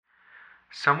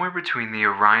Somewhere between the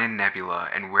Orion Nebula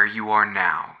and where you are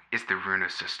now is the Runa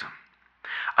System.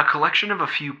 A collection of a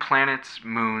few planets,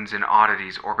 moons, and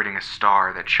oddities orbiting a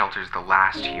star that shelters the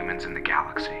last humans in the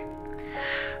galaxy.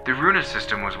 The Runa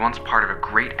System was once part of a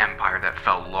great empire that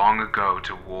fell long ago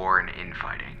to war and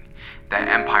infighting. That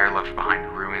empire left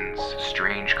behind ruins,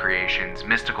 strange creations,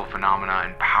 mystical phenomena,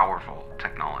 and powerful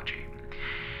technology.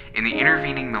 In the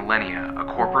intervening millennia, a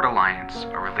corporate alliance,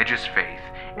 a religious faith,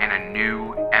 and a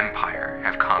new empire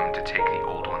have come to take the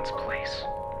old one's place.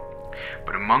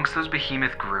 But amongst those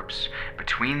behemoth groups,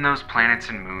 between those planets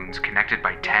and moons connected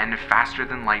by 10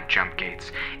 faster-than-light jump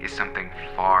gates, is something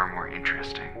far more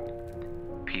interesting.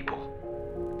 People.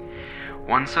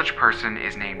 One such person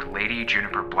is named Lady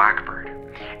Juniper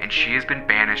Blackbird, and she has been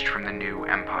banished from the new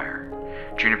empire.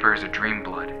 Juniper is a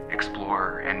Dreamblood,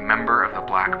 explorer, and member of the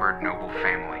Blackbird noble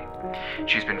family.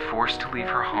 She's been forced to leave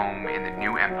her home in the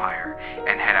new empire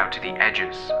and head out to the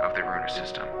edges of the Runa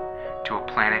System, to a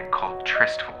planet called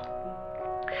Tristful.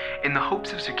 In the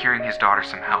hopes of securing his daughter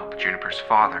some help, Juniper's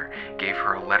father gave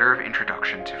her a letter of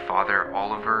introduction to Father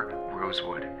Oliver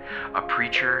Rosewood, a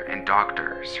preacher and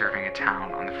doctor serving a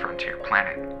town on the frontier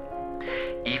planet.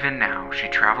 Even now, she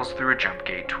travels through a jump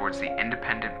gate towards the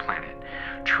independent planet,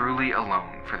 truly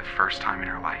alone for the first time in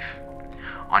her life.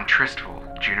 On Tristful,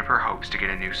 Juniper hopes to get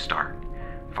a new start,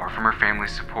 far from her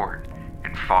family's support,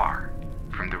 and far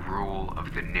from the rule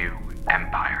of the new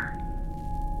empire.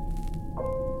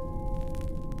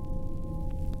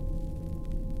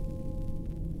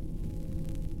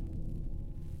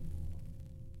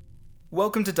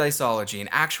 Welcome to Diceology, an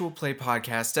actual play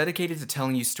podcast dedicated to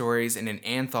telling you stories in an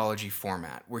anthology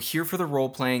format. We're here for the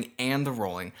role-playing and the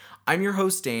rolling. I'm your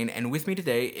host, Dane, and with me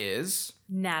today is...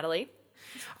 Natalie.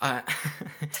 And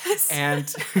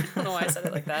I don't know why I said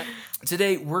it like that.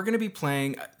 Today, we're going to be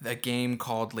playing a game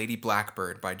called Lady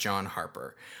Blackbird by John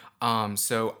Harper.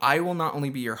 So I will not only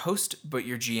be your host, but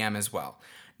your GM as well.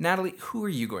 Natalie, who are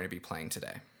you going to be playing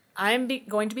today? I'm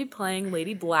going to be playing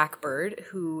Lady Blackbird,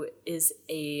 who is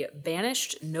a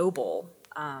banished noble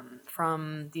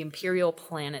from the imperial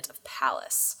planet of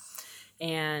Pallas.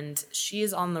 And she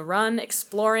is on the run,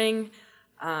 exploring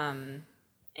and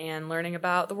learning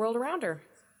about the world around her.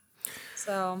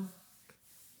 So...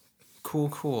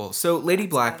 Cool. So Lady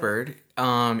Blackbird,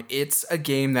 it's a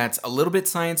game that's a little bit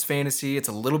science fantasy. It's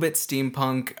a little bit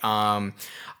steampunk.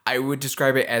 I would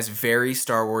describe it as very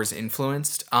Star Wars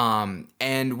influenced.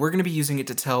 And we're going to be using it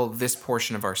to tell this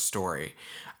portion of our story.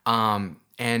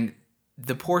 And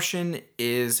the portion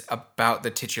is about the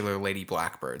titular Lady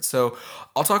Blackbird. So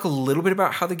I'll talk a little bit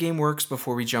about how the game works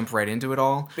before we jump right into it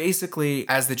all. Basically,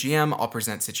 as the GM, I'll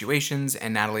present situations,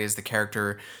 and Natalie as the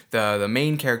character, the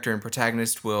main character and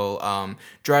protagonist, will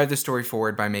drive the story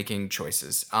forward by making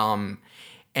choices.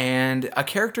 And a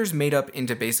character is made up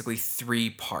into basically 3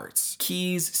 parts: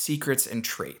 keys, secrets, and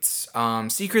traits.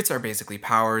 Secrets are basically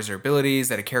powers or abilities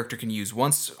that a character can use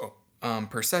once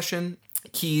per session.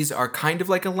 Keys are kind of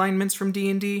like alignments from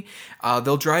D&D.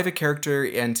 They'll drive a character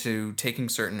into taking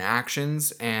certain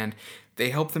actions, and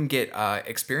they help them get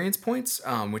experience points,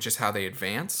 which is how they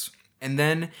advance. And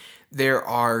then there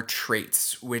are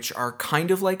traits, which are kind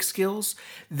of like skills.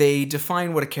 They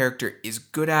define what a character is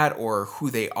good at or who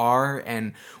they are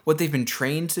and what they've been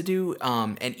trained to do.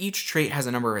 And each trait has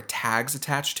a number of tags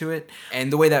attached to it.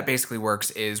 And the way that basically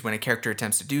works is when a character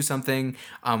attempts to do something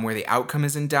where the outcome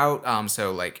is in doubt.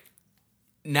 So like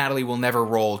Natalie will never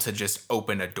roll to just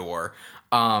open a door,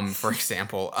 for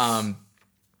example.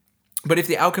 But if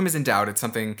the outcome is in doubt, it's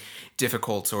something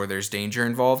difficult or there's danger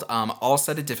involved, I'll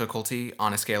set a difficulty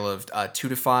on a scale of 2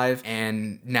 to 5,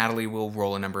 and Natalie will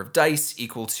roll a number of dice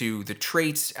equal to the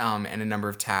trait and a number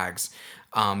of tags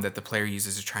that the player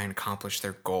uses to try and accomplish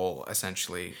their goal,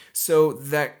 essentially. So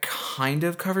that kind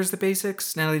of covers the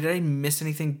basics. Natalie, did I miss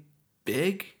anything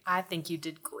big? I think you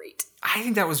did great. I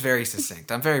think that was very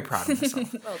succinct. I'm very proud of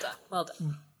myself. Well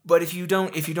done. But if you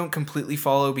don't completely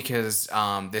follow because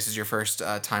this is your first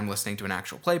time listening to an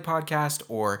actual play podcast,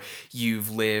 or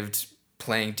you've lived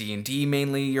playing D&D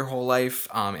mainly your whole life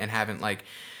and haven't like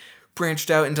branched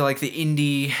out into like the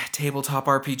indie tabletop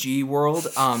RPG world,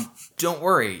 don't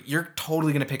worry. You're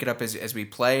totally going to pick it up as we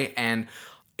play, and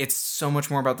it's so much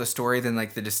more about the story than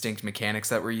like the distinct mechanics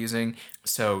that we're using.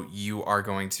 So you are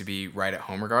going to be right at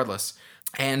home regardless.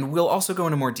 And we'll also go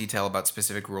into more detail about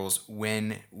specific rules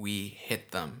when we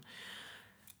hit them.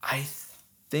 I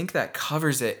think that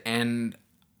covers it, and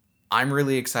I'm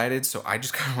really excited, so I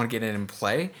just kind of want to get in and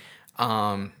play.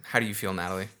 How do you feel,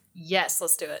 Natalie? Yes,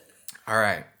 let's do it. All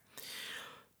right.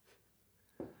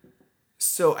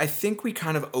 So I think we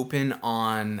kind of open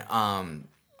on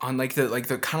like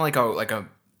the kind of like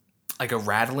a like a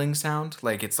rattling sound.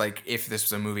 Like it's like if this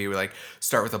was a movie, it would like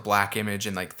start with a black image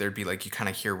and like there'd be like you kind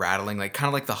of hear rattling, like kind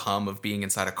of like the hum of being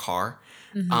inside a car.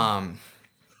 And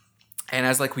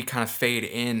as like we kind of fade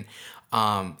in,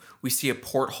 we see a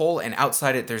porthole, and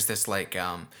outside it there's this like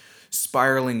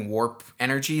spiraling warp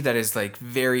energy that is like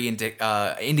very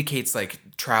indicates like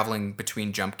traveling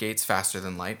between jump gates faster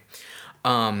than light.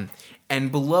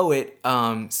 And below it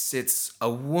sits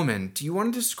a woman. Do you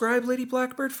want to describe Lady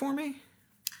Blackbird for me?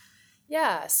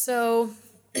 Yeah, so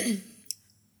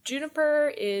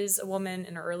Juniper is a woman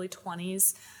in her early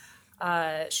 20s.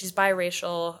 She's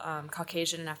biracial,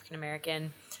 Caucasian and African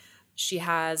American. She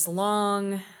has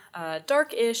long,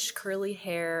 dark-ish curly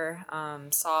hair,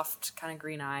 soft kind of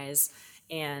green eyes,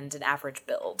 and an average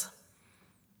build.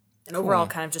 And overall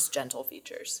kind of just gentle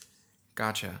features.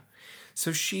 Gotcha.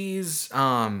 So she's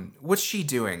what's she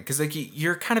doing? Because like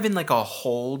you're kind of in like a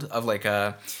hold of like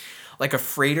a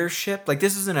freighter ship. Like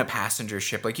this isn't a passenger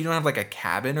ship. Like you don't have like a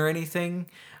cabin or anything.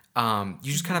 You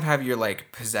just kind of have your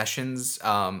like possessions,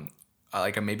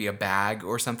 like maybe a bag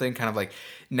or something, kind of like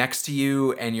next to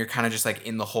you, and you're kind of just like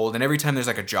in the hold. And every time there's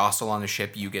like a jostle on the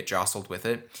ship, you get jostled with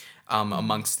it,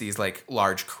 amongst these like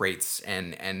large crates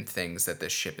and things that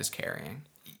this ship is carrying.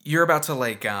 You're about to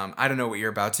like, I don't know what you're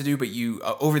about to do, but you,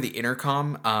 over the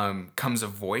intercom, comes a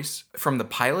voice from the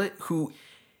pilot who,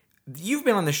 you've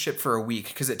been on the ship for a week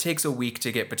because it takes a week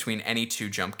to get between any two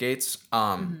jump gates.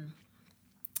 But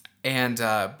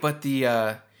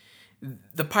the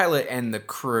pilot and the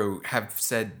crew have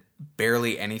said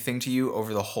barely anything to you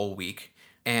over the whole week.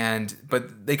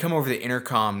 But they come over the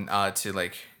intercom, to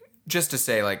like, just to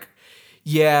say like,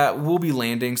 yeah, we'll be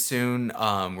landing soon.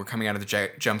 We're coming out of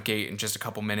the jump gate in just a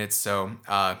couple minutes. So,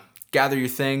 gather your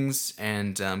things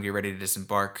and get ready to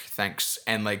disembark. Thanks.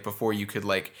 And like before you could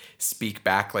like speak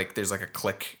back, like there's like a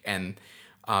click and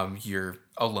you're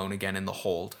alone again in the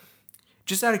hold.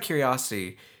 Just out of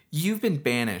curiosity, you've been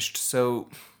banished. So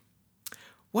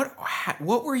what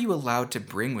were you allowed to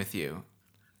bring with you?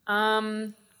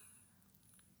 I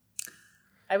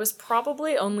was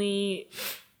probably only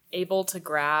able to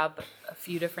grab a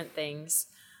few different things.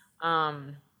 I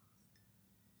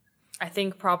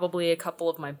think probably a couple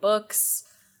of my books.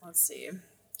 Let's see.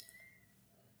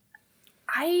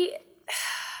 I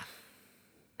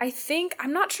think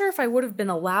I'm not sure if I would have been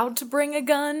allowed to bring a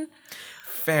gun.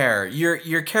 Fair.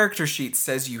 Your character sheet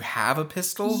says you have a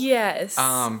pistol. Yes.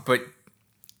 But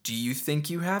do you think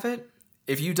you have it?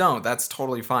 If you don't, that's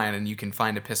totally fine, and you can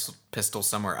find a pistol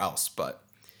somewhere else. But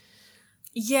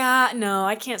yeah, no,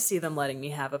 I can't see them letting me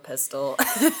have a pistol.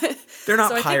 They're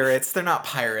not pirates. They're not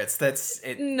pirates. That's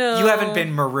it. No. You haven't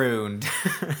been marooned.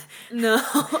 No.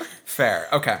 Fair.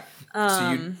 Okay.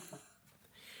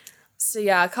 So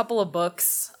yeah, a couple of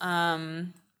books,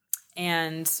 and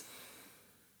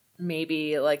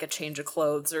maybe like a change of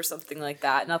clothes or something like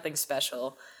that. Nothing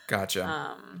special.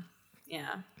 Gotcha.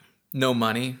 Yeah. No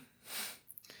money.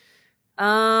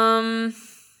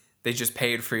 They just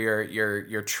paid for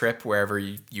your trip wherever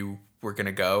you were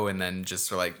gonna go, and then just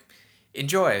were like,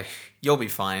 enjoy. You'll be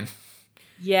fine.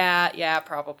 Yeah,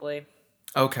 probably.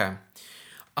 Okay.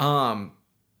 But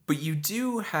you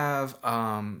do have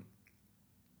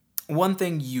one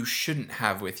thing you shouldn't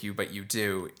have with you, but you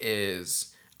do,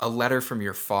 is a letter from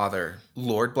your father,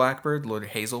 Lord Blackbird, Lord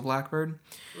Hazel Blackbird.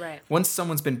 Right. Once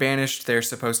someone's been banished, they're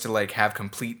supposed to like have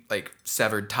complete like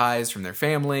severed ties from their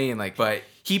family, and like, but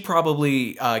he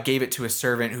probably gave it to a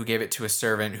servant who gave it to a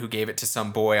servant who gave it to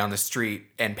some boy on the street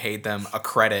and paid them a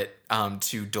credit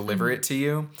to deliver it to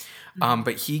you.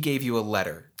 But he gave you a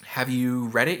letter. Have you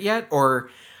read it yet? Or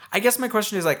I guess my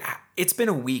question is like, it's been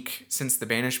a week since the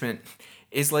banishment.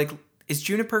 Is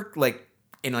Juniper like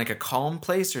in like a calm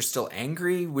place or still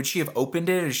angry? Would she have opened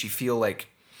it? Or does she feel like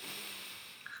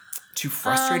too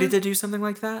frustrated to do something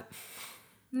like that?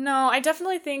 No, I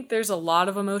definitely think there's a lot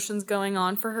of emotions going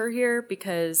on for her here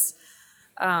because,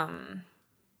 on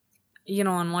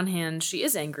one hand, she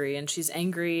is angry, and she's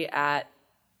angry at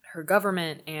her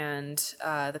government and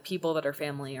the people that her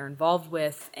family are involved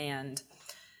with, and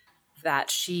that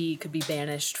she could be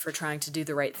banished for trying to do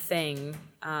the right thing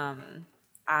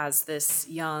as this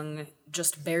young,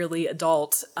 just barely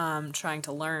adult trying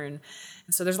to learn.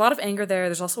 And so there's a lot of anger there.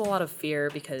 There's also a lot of fear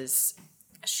because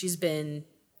she's been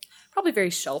probably very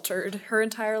sheltered her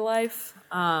entire life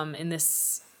in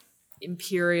this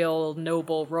imperial,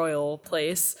 noble, royal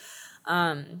place.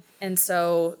 And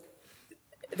so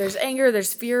there's anger,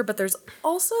 there's fear, but there's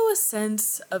also a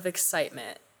sense of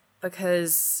excitement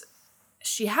because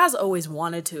she has always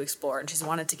wanted to explore, and she's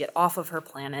wanted to get off of her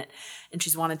planet, and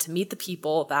she's wanted to meet the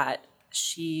people that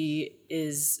she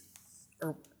is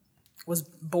or was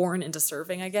born into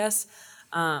serving, I guess.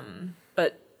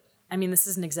 But I mean, this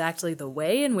isn't exactly the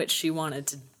way in which she wanted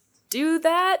to do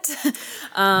that.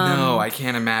 No, I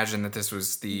can't imagine that this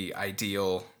was the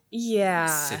ideal Yeah.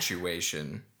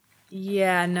 situation.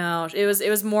 Yeah, no. It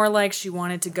was more like she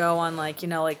wanted to go on like,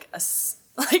 like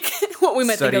like what we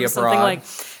might Study think of as something abroad. like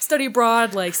study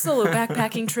abroad, like solo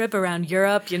backpacking trip around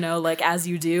Europe, like as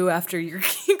you do after you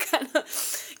kind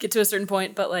of get to a certain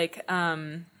point. But like,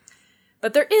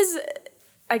 but there is,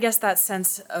 I guess, that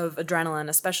sense of adrenaline,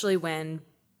 especially when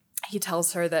he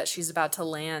tells her that she's about to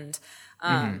land.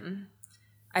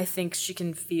 I think she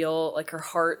can feel like her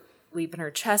heart leap in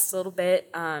her chest a little bit,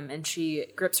 and she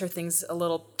grips her things a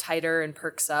little tighter and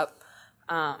perks up,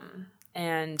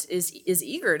 and is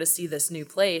eager to see this new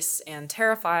place, and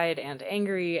terrified and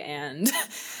angry and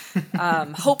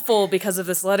hopeful because of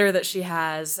this letter that she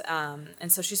has, and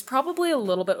so she's probably a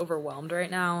little bit overwhelmed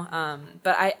right now.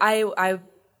 But I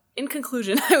in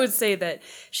conclusion, I would say that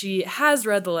she has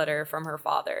read the letter from her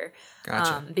father,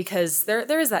 Gotcha. because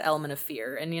there is that element of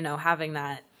fear, and having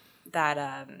that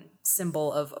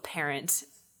symbol of a parent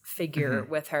figure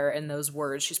with her and those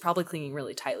words. She's probably clinging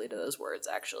really tightly to those words,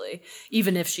 actually.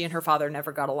 Even if she and her father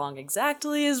never got along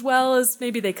exactly as well as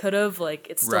maybe they could have, like,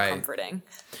 it's still Right. comforting.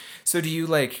 So do you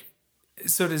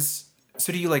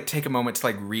take a moment to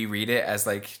like reread it as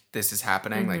like this is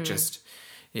happening? Like just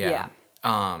yeah.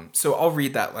 So I'll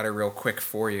read that letter real quick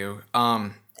for you.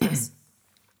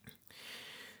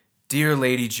 Dear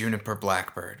Lady Juniper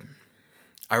Blackbird,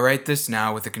 I write this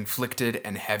now with a conflicted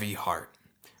and heavy heart,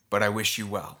 but I wish you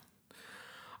well.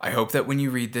 I hope that when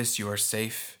you read this, you are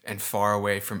safe and far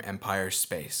away from Empire's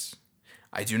space.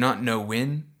 I do not know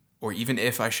when or even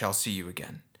if I shall see you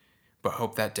again, but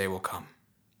hope that day will come.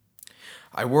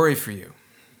 I worry for you.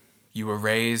 You were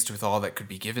raised with all that could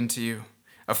be given to you,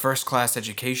 a first-class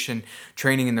education,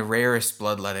 training in the rarest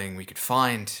bloodletting we could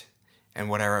find, and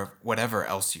whatever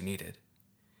else you needed.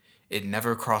 It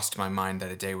never crossed my mind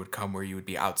that a day would come where you would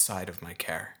be outside of my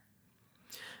care.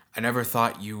 I never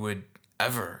thought you would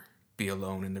ever be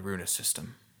alone in the Runa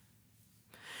system.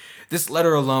 This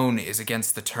letter alone is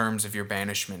against the terms of your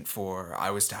banishment, for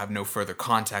I was to have no further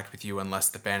contact with you unless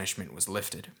the banishment was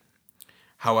lifted.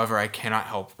 However, I cannot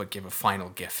help but give a final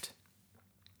gift.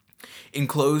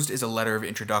 Enclosed is a letter of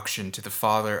introduction to the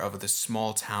father of the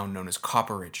small town known as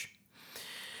Copperidge.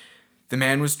 The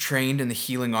man was trained in the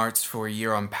healing arts for a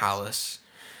year on Pallas,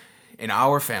 in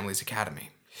our family's academy.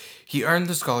 He earned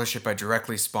the scholarship by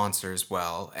directly sponsor as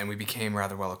well, and we became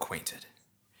rather well acquainted.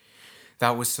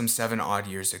 That was some 7 odd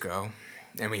years ago,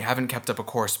 and we haven't kept up a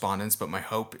correspondence, but my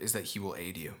hope is that he will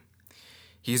aid you.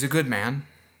 He is a good man,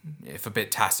 if a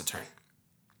bit taciturn.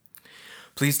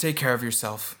 Please take care of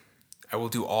yourself. I will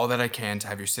do all that I can to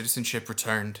have your citizenship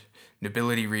returned,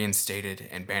 nobility reinstated,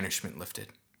 and banishment lifted.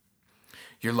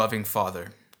 Your loving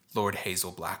father, Lord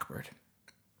Hazel Blackbird.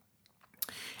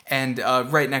 And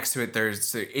right next to it,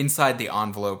 there's inside the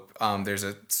envelope, there's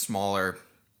a smaller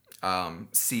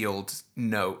sealed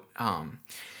note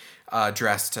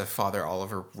addressed to Father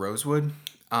Oliver Rosewood.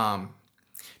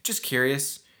 Just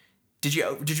curious, did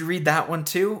you read that one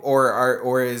too,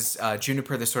 or is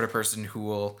Juniper the sort of person who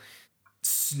will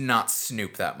not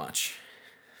snoop that much?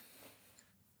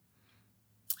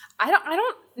 I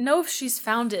don't know if she's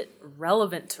found it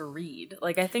relevant to read.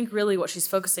 Like, I think really what she's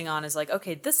focusing on is like,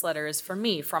 okay, this letter is for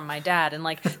me from my dad, and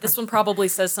like this one probably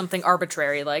says something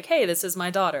arbitrary, like, hey, this is my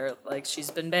daughter, like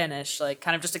she's been banished, like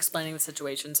kind of just explaining the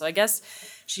situation. So I guess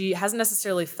she hasn't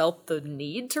necessarily felt the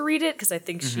need to read it because I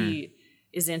think she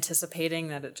is anticipating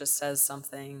that it just says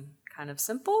something kind of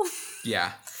simple.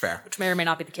 Yeah, fair. Which may or may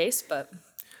not be the case, but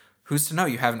who's to know?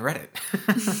 You haven't read it.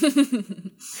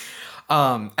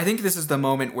 I think this is the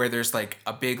moment where there's like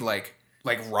a big like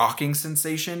rocking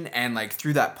sensation, and like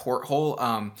through that porthole,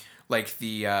 like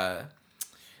the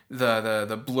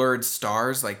blurred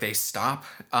stars, like they stop,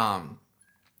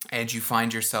 and you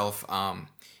find yourself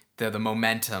the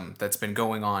momentum that's been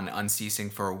going on unceasing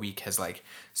for a week has like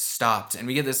stopped, and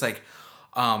we get this like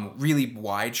really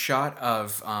wide shot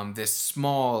of this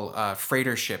small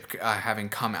freighter ship having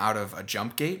come out of a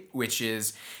jump gate, which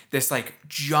is this like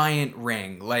giant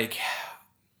ring. Like,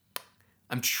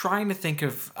 I'm trying to think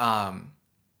of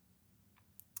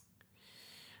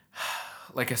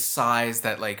like a size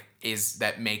that like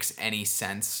that makes any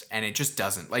sense, and it just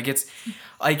doesn't. Like it's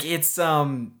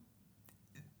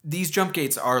these jump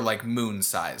gates are like moon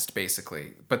sized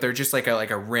basically, but they're just like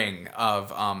a ring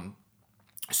of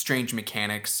strange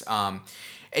mechanics,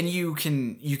 and you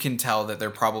can tell that they're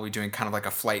probably doing kind of like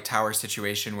a flight tower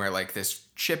situation where like this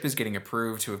ship is getting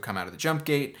approved to have come out of the jump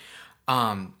gate,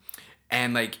 and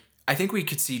like I think we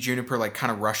could see Juniper like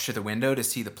kind of rush to the window to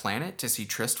see the planet, to see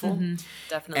Tristful.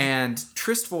 Definitely. And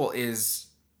Tristful is,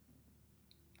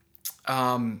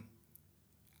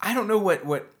 I don't know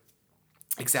what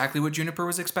exactly what Juniper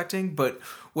was expecting, but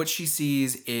what she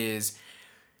sees is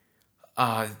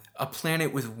a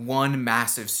planet with one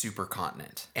massive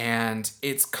supercontinent. And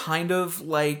it's kind of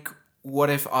like what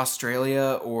if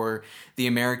Australia or the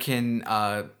American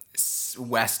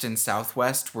West and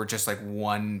Southwest were just like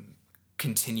one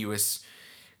continuous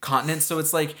continent. So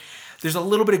it's like there's a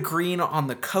little bit of green on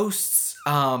the coasts,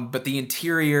 but the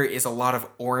interior is a lot of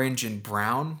orange and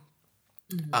brown.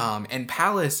 And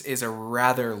Pallas is a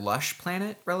rather lush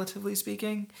planet, relatively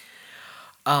speaking.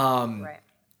 Right.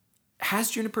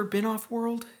 Has Juniper been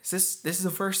off-world? Is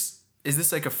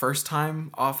this like a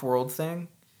first-time off-world thing?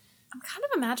 I'm kind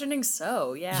of imagining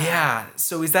so, yeah. Yeah.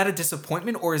 So is that a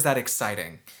disappointment or is that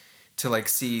exciting to like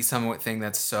see something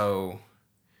that's so...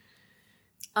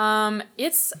 I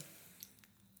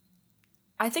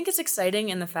think it's exciting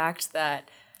in the fact that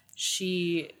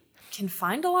she can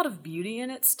find a lot of beauty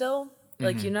in it still.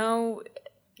 Like, you know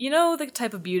the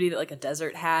type of beauty that like a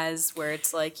desert has where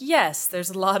it's like, yes, there's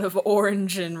a lot of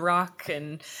orange and rock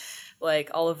and like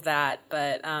all of that,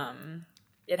 but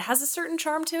it has a certain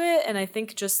charm to it, and I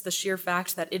think just the sheer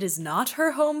fact that it is not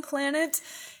her home planet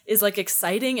is like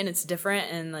exciting and it's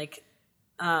different, and like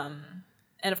and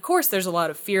of course there's a lot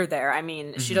of fear there. I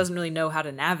mean, she doesn't really know how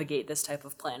to navigate this type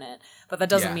of planet, but that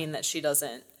doesn't mean that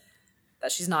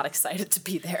she's not excited to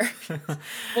be there.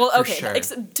 Well, okay, sure.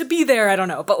 To be there, I don't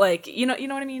know, but like, you know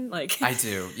what I mean? Like, I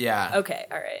do, yeah. Okay,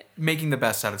 all right. Making the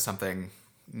best out of something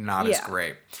not as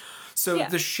great. So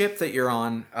the ship that you're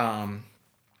on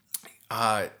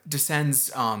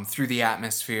descends through the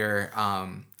atmosphere,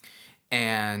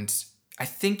 and I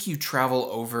think you travel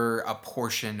over a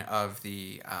portion of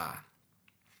the...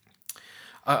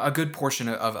 a good portion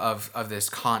of this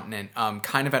continent,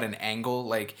 kind of at an angle,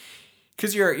 like...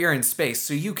 Because you're in space,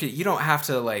 so you don't have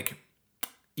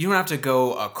to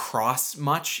go across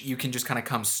much. You can just kind of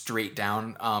come straight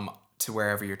down to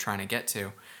wherever you're trying to get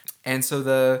to, and so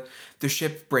the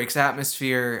ship breaks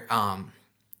atmosphere,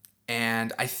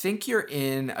 and I think you're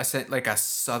in a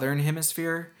southern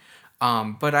hemisphere.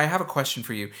 But I have a question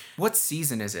for you. What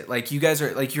season is it? Like you guys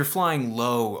are like you're flying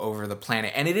low over the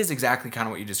planet, and it is exactly kind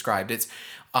of what you described. It's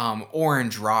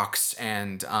orange rocks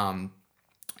and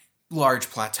large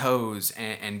plateaus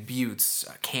and buttes,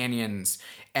 canyons,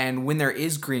 and when there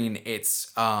is green,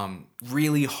 it's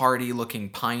really hardy looking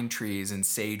pine trees and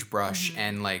sagebrush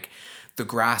and like the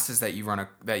grasses that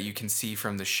you can see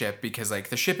from the ship, because like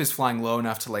the ship is flying low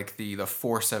enough to like the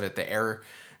force of it, the air,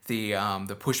 the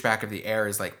pushback of the air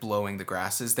is like blowing the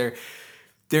grasses. They're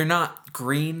not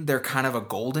green, they're kind of a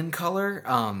golden color,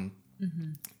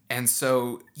 and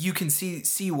so you can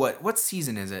see what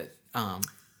season is it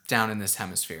down in this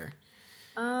hemisphere.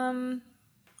 I'm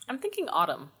thinking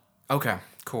autumn. Okay,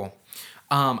 cool.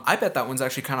 I bet that one's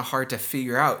actually kind of hard to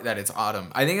figure out that it's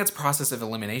autumn. I think that's process of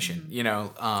elimination, you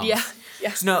know? Yeah.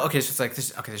 Snow, okay, so it's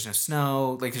like, there's no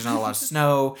snow, like there's not a lot of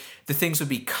snow. The things would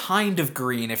be kind of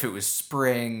green if it was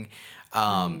spring.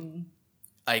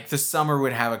 Like the summer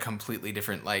would have a completely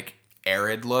different, like,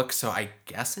 arid look, so I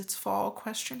guess it's fall,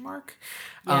 question mark?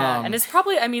 Yeah, and it's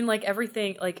probably, I mean, like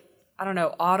everything, like, I don't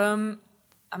know, autumn,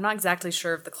 I'm not exactly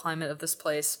sure of the climate of this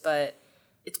place, but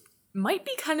it might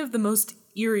be kind of the most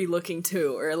eerie looking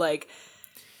too, or like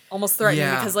almost threatening,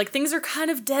 because like things are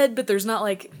kind of dead, but there's not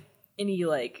like any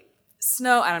like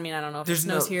snow. I don't know if there's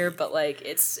snow's here, but like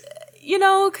it's, you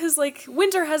know, because like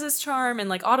winter has its charm and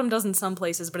like autumn does in some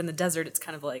places, but in the desert it's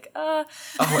kind of like oh,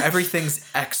 everything's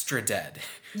extra dead.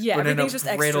 Yeah, but everything's in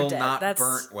a just brittle, extra dead. not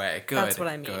burnt way. Good. That's what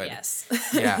I mean. Good. Yes.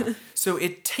 Yeah. So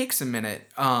it takes a minute,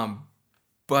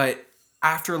 but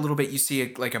after a little bit, you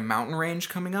see a mountain range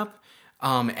coming up,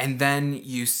 and then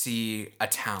you see a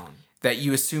town that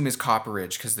you assume is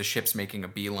Copperidge because the ship's making a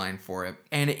beeline for it,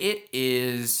 and it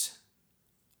is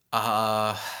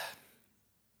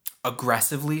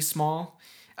aggressively small,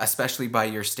 especially by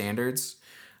your standards.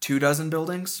 24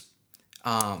 buildings.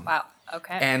 Wow.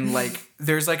 Okay. And like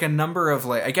there's like a number of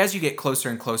like, I guess you get closer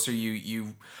and closer,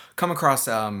 you come across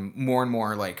more and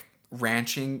more like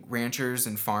ranchers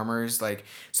and farmers, like,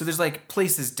 so there's like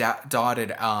places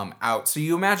dotted out, so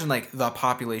you imagine like the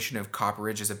population of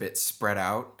Copperidge is a bit spread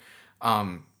out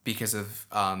because of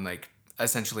like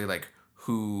essentially like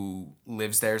who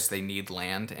lives there, so they need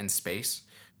land and space.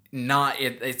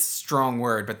 It's a strong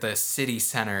word, but the city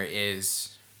center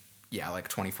is like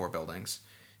 24 buildings.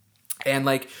 And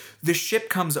like the ship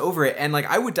comes over it, and like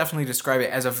I would definitely describe it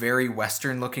as a very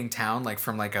Western looking town, like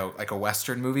from like a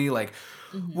Western movie, like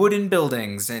wooden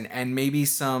buildings and maybe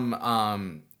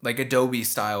some like Adobe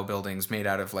style buildings made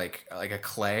out of like a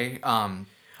clay.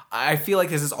 I feel like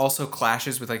this is also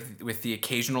clashes with the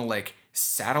occasional like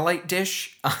satellite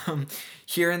dish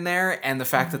here and there, and the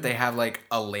fact that they have like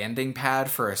a landing pad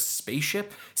for a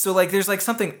spaceship. So like there's like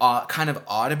something kind of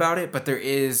odd about it, but there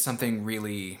is something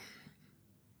really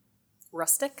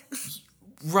Rustic?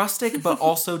 rustic, but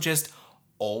also just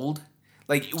old.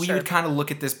 Like we Sure. would kind of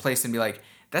look at this place and be like,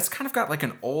 that's kind of got like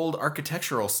an old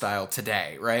architectural style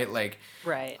today, right? Like,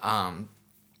 Right.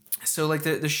 so like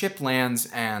the ship lands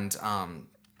and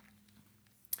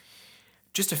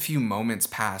just a few moments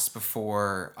pass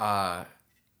before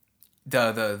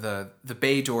the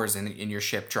bay doors in your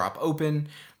ship drop open,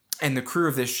 and the crew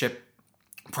of this ship,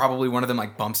 probably one of them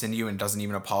like bumps into you and doesn't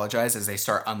even apologize as they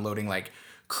start unloading like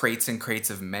crates and crates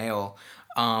of mail.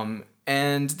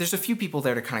 And there's a few people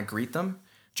there to kind of greet them.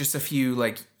 Just a few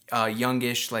like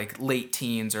youngish, like late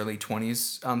teens, early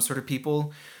 20s sort of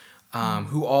people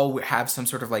who all have some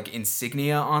sort of like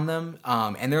insignia on them.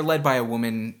 And they're led by a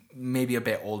woman, maybe a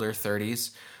bit older,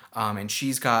 30s. And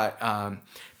she's got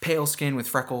pale skin with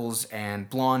freckles and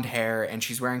blonde hair, and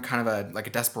she's wearing kind of a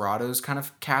Desperados kind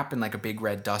of cap and like a big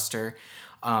red duster.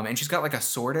 And she's got like a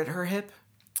sword at her hip.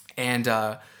 And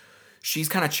she's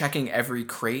kind of checking every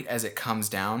crate as it comes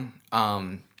down.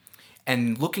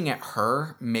 And looking at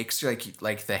her makes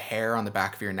like the hair on the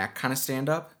back of your neck kind of stand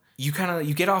up. You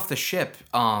get off the ship,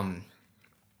 and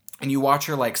you watch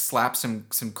her like slap some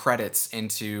credits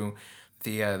into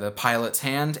the pilot's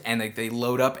hand, and they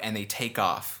load up and they take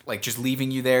off, like just leaving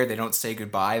you there. They don't say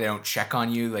goodbye. They don't check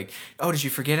on you. Like, oh, did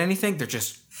you forget anything? They're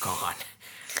just gone.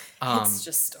 It's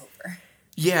just over.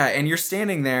 Yeah, and you're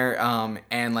standing there,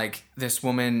 and like this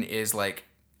woman is like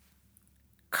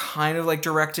kind of like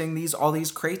directing all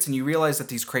these crates, and you realize that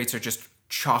these crates are just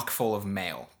chock full of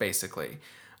mail, basically,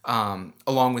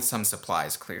 along with some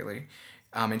supplies, clearly.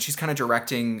 And she's kind of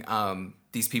directing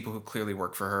these people who clearly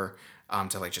work for her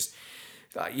to like just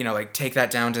like take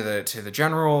that down to the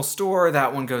general store.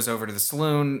 That one goes over to the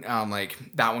saloon. Like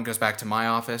that one goes back to my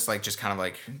office. Like just kind of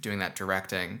like doing that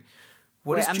directing.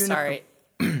 Wait, I'm sorry.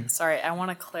 Sorry, I want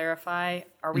to clarify.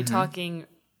 Are we talking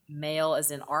mail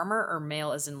as in armor or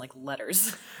mail as in like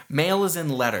letters? Mail is in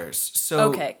letters. So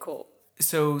Okay, cool.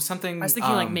 So something I was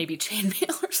thinking like maybe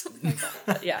chainmail or something like that.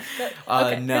 But yeah.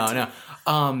 Okay, No.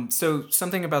 So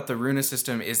something about the Runa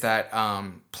system is that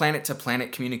planet to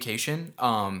planet communication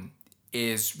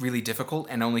is really difficult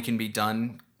and only can be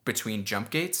done between jump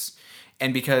gates.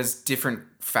 And because different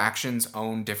factions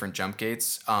own different jump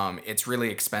gates, it's really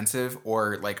expensive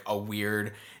or like a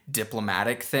weird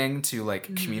diplomatic thing to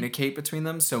like communicate between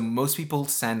them. So most people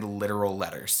send literal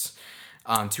letters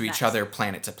to each other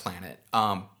planet to planet.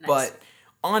 But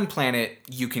on planet,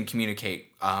 you can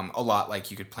communicate a lot like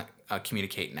you could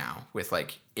communicate now with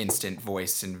like instant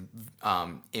voice and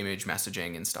image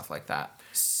messaging and stuff like that.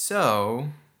 So...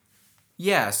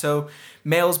 yeah, so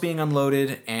mail's being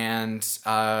unloaded, and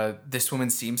this woman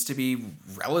seems to be,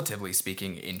 relatively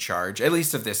speaking, in charge, at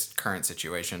least of this current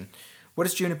situation. What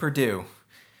does Juniper do?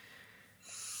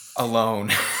 Alone.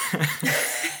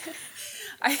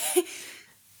 I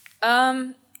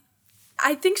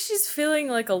think she's feeling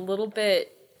like a little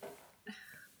bit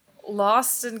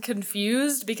lost and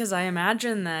confused because I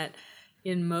imagine that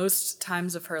in most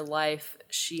times of her life,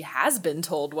 she has been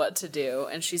told what to do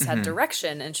and she's had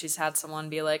direction and she's had someone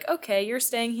be like, okay, you're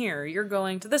staying here, you're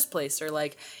going to this place, or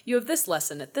like, you have this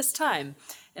lesson at this time.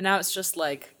 And now it's just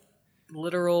like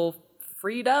literal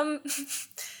freedom.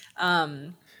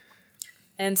 And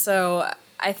so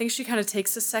I think she kind of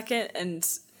takes a second and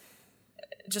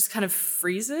just kind of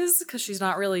freezes because she's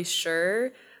not really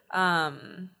sure.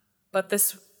 But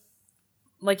this,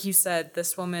 like you said,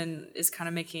 this woman is kind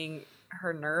of making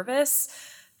her nervous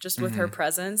just with her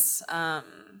presence.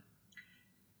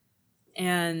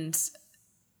 And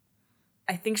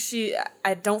I think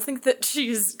I don't think that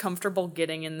she's comfortable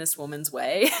getting in this woman's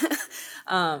way.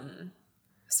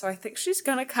 So I think she's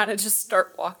going to kind of just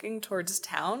start walking towards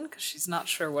town because she's not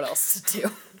sure what else to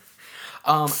do.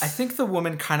 I think the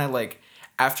woman kind of like,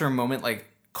 after a moment, like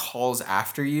calls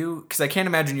after you, because I can't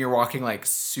imagine you're walking like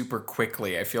super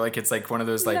quickly. I feel like it's like one of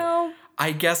those like, No.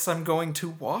 I guess I'm going to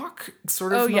walk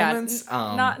sort of moments.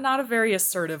 Not a very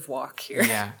assertive walk here.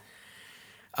 Yeah.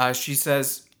 She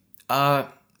says,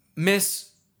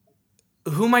 Miss,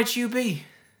 who might you be?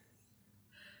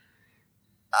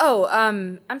 Oh,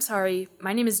 I'm sorry.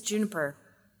 My name is Juniper.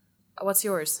 What's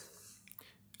yours?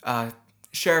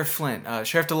 Sheriff Flint.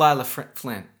 Sheriff Delilah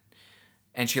Flint.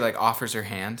 And she like offers her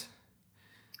hand.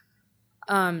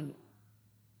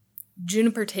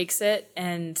 Juniper takes it,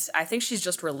 and I think she's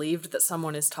just relieved that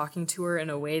someone is talking to her in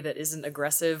a way that isn't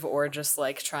aggressive or just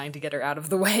like trying to get her out of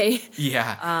the way.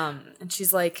 Yeah. And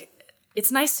she's like,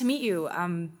 "It's nice to meet you.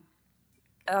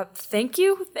 Thank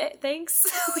you. Thanks."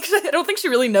 Like, I don't think she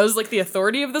really knows like the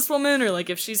authority of this woman, or like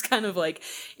if she's kind of like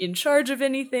in charge of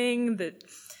anything. That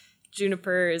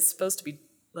Juniper is supposed to be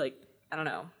like, I don't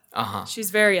know.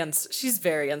 She's very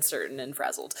uncertain and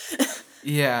frazzled.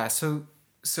 Yeah. So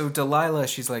Delilah,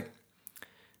 she's like,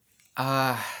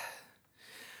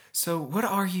 so what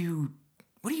are you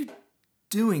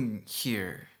doing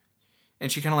here?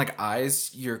 And she kind of like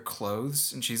eyes your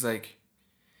clothes, and she's like,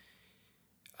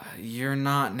 you're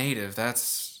not native,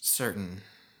 that's certain.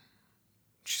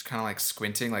 She's kind of like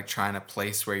squinting, like trying to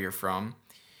place where you're from.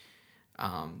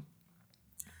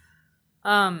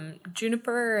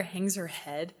 Juniper hangs her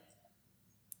head,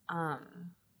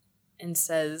 and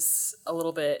says a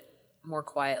little bit more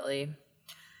quietly,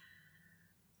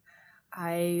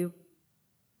 "I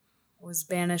was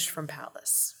banished from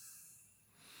Palace."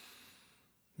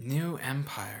 New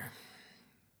Empire.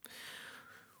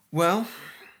 Well,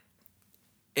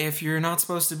 if you're not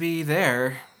supposed to be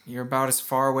there, you're about as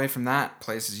far away from that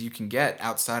place as you can get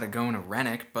outside of going to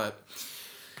Rennick, but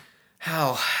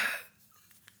hell,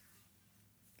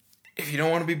 if you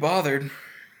don't want to be bothered,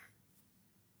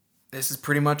 this is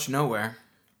pretty much nowhere.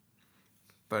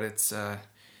 But it's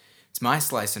my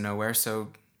slice of nowhere,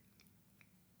 so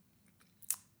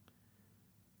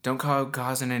don't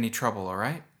cause any trouble, all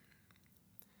right?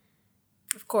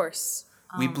 Of course.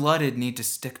 We blooded need to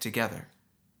stick together,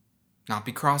 not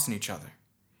be crossing each other.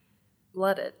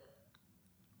 Blooded.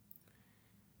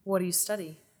 What do you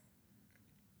study?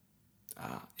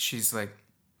 She's like,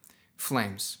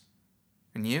 flames.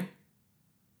 And you?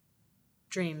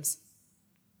 Dreams.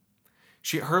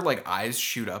 Her like eyes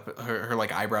shoot up, her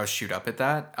like eyebrows shoot up at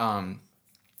that,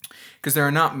 because there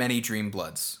are not many dream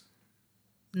bloods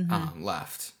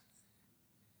left.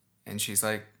 And she's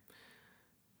like,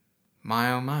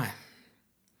 my oh my.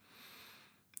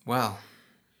 Well,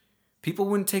 people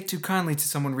wouldn't take too kindly to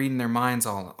someone reading their minds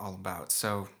all about,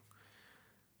 so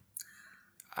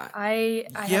I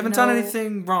you haven't done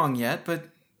anything wrong yet, but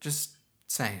just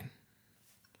saying.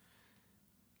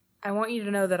 I want you to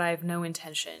know that I have no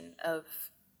intention of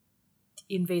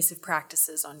invasive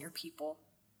practices on your people.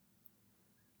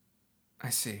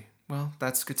 I see. Well,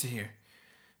 that's good to hear.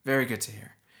 Very good to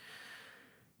hear.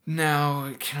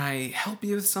 Now, can I help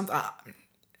you with something?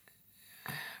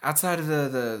 Outside of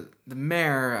the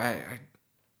mayor,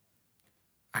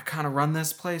 I kind of run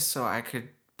this place, so I could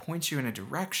point you in a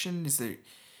direction. Is there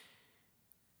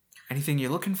anything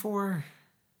you're looking for?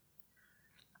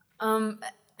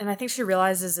 And I think she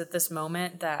realizes at this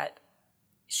moment that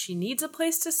she needs a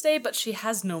place to stay, but she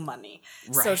has no money.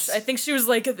 Right. So I think she was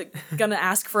like gonna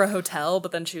ask for a hotel,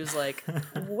 but then she was like,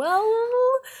 well,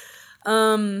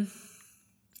 and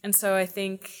so I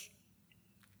think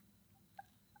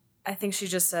she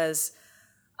just says,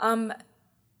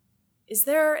 is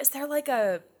there like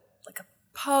a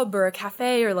pub or a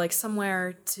cafe or like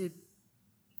somewhere to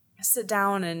sit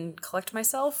down and collect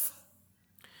myself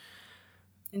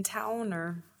in town?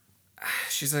 Or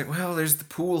She's like, well, there's the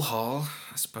pool hall,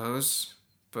 I suppose,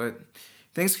 but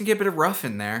things can get a bit rough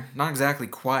in there. Not exactly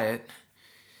quiet.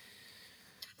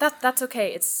 That's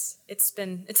okay. It's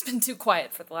been too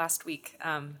quiet for the last week.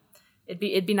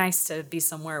 It'd be nice to be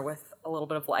somewhere with a little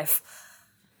bit of life.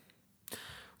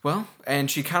 Well,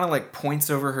 and she kind of like points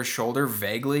over her shoulder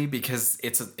vaguely because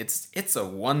it's a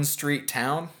one street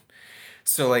town,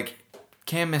 so like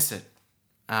can't miss it.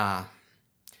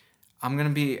 I'm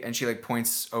gonna be, and she like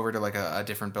points over to like a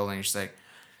different building. She's like,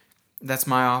 "That's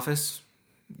my office.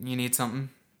 You need something?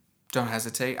 Don't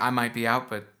hesitate. I might be out,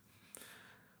 but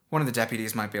one of the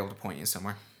deputies might be able to point you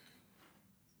somewhere."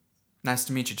 Nice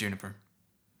to meet you, Juniper.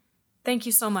 Thank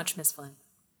you so much, Miss Flynn.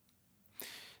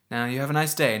 Now you have a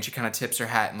nice day. And she kind of tips her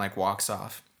hat and like walks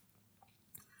off.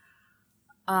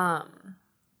 And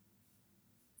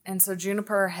so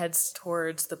Juniper heads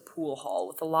towards the pool hall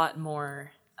with a lot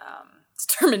more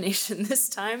determination this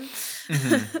time.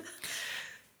 Mm-hmm.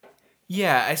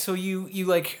 Yeah, so you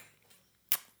like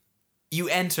you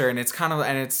enter and it's kind of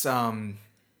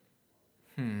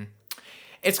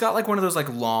it's got like one of those like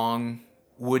long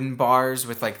wooden bars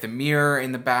with like the mirror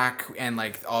in the back and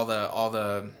like all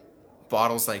the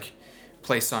bottles like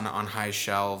placed on high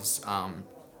shelves.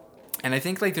 And I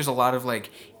think like there's a lot of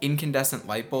like incandescent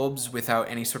light bulbs without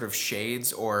any sort of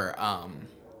shades or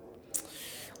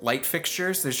light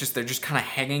fixtures. They're just kind of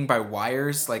hanging by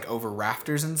wires like over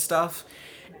rafters and stuff.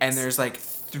 And there's like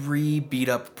 3 beat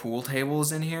up pool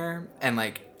tables in here and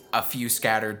like a few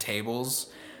scattered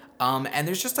tables. And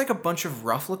there's just like a bunch of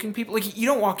rough looking people. Like you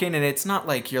don't walk in and it's not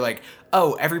like you're like,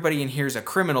 oh, everybody in here is a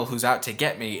criminal who's out to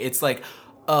get me. It's like,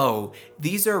 oh,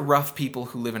 these are rough people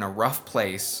who live in a rough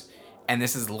place, and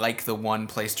this is like the one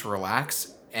place to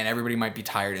relax, and everybody might be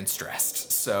tired and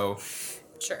stressed. So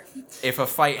Sure. if a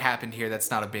fight happened here, that's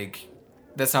not a big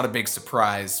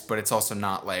surprise, but it's also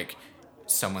not like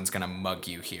someone's gonna mug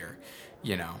you here,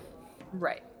 you know.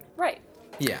 Right. Right.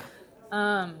 Yeah.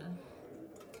 I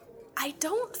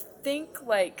don't think,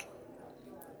 like...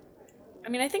 I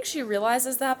mean, I think she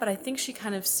realizes that, but I think she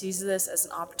kind of sees this as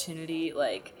an opportunity,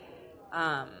 like...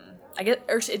 I guess,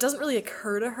 or it doesn't really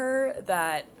occur to her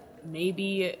that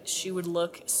maybe she would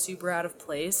look super out of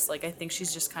place. Like, I think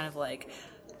she's just kind of like...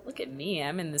 Look at me,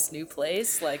 I'm in this new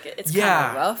place. Like, it's kind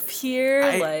of rough here.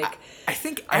 I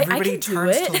think everybody I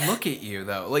turns to look at you,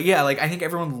 though. Like, yeah, like, I think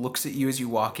everyone looks at you as you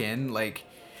walk in, like...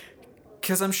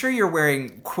 Because I'm sure you're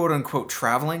wearing quote-unquote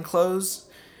traveling clothes,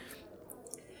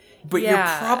 but you're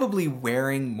probably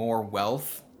wearing more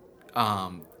wealth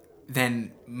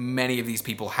than many of these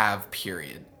people have,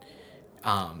 period.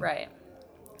 Right.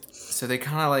 So they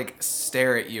kind of, like,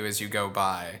 stare at you as you go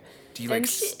by. Do you, like... And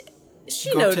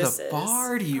she go notices. To the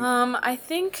bar? Do you... I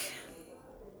think...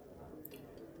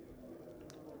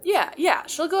 Yeah.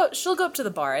 She'll go up to the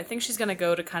bar. I think she's gonna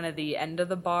go to kind of the end of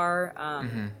the bar,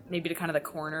 maybe to kind of the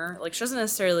corner. Like, she doesn't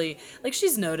necessarily... Like,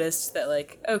 she's noticed that,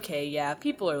 like, okay, yeah,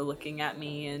 people are looking at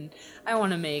me, and I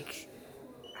want to make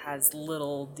as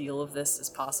little deal of this as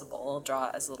possible, draw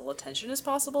as little attention as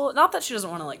possible. Not that she doesn't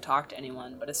want to, like, talk to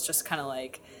anyone, but it's just kind of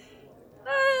like...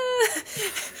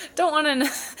 don't want to,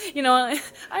 you know,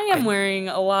 I am wearing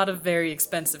a lot of very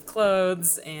expensive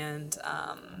clothes, and,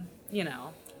 you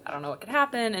know, I don't know what could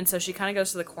happen. And so she kind of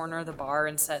goes to the corner of the bar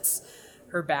and sets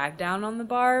her bag down on the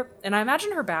bar. And I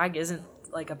imagine her bag isn't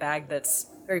like a bag that's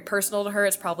very personal to her.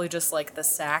 It's probably just like the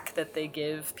sack that they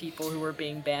give people who are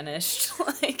being banished.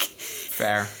 Like,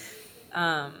 fair.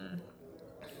 And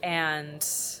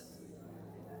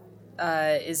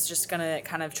is just gonna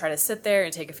kind of try to sit there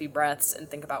and take a few breaths and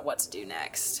think about what to do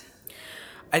next.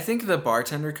 I think the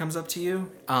bartender comes up to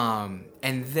you,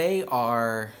 and they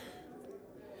are...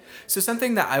 So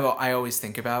something that I always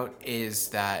think about is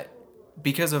that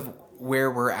because of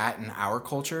where we're at in our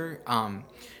culture,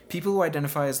 people who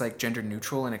identify as like gender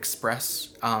neutral and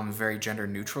express very gender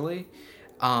neutrally,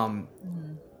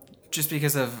 just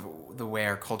because of the way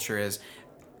our culture is,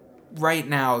 right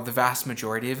now the vast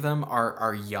majority of them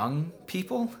are young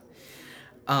people.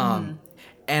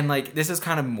 And like, this is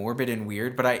kind of morbid and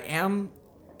weird, but I am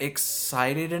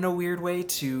excited in a weird way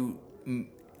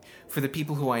for the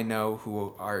people who I know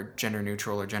who are gender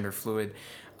neutral or gender fluid,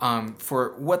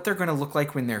 for what they're going to look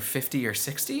like when they're 50 or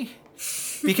 60.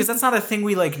 Because that's not a thing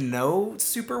we like know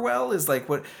super well, is like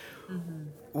what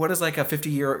does like a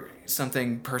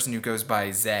 50-year-something person who goes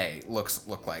by Zay look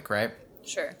like, right?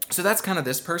 Sure. So that's kind of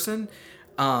this person.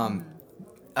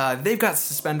 They've got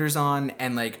suspenders on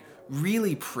and like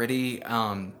really pretty,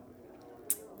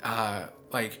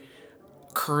 like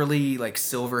curly, like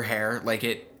silver hair. Like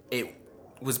it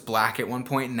was black at one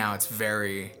point, and now it's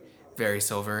very, very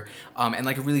silver. And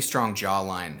like a really strong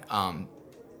jawline.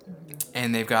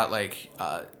 And they've got like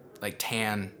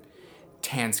tan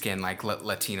skin, like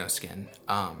Latino skin.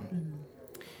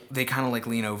 They kind of like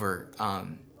lean over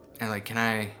and like, can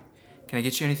I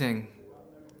get you anything?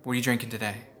 What are you drinking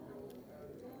today?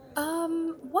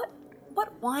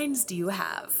 What wines do you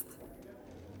have?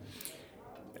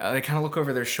 They kind of look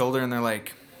over their shoulder and they're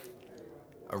like,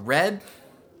 a red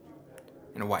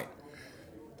and a white.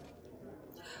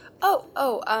 Oh,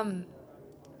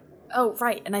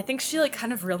 right. And I think she like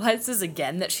kind of realizes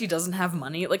again that she doesn't have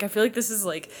money. Like, I feel like this is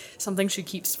like something she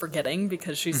keeps forgetting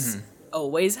because she's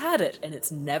always had it and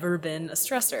it's never been a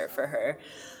stressor for her.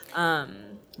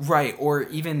 Right. Or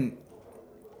even,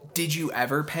 did you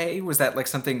ever pay? Was that like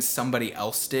something somebody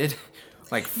else did?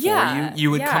 Like for you?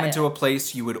 You would come into a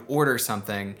place, you would order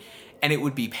something, and it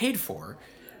would be paid for,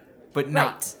 but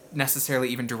not necessarily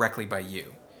even directly by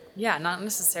you. Yeah, not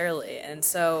necessarily. And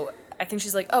so I think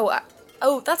she's like, oh,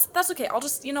 that's okay. I'll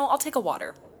just, I'll take a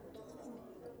water.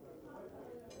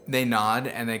 They nod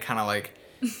and they kind of like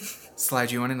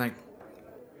slide you in and like,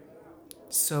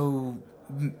 so,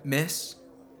 miss?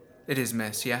 It is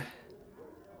miss, yeah?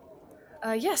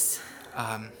 Yes.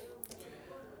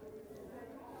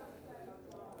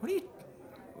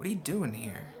 What are you doing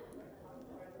here?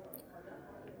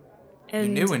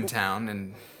 And you're new in town,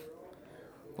 and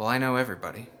well, I know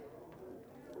everybody.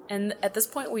 And at this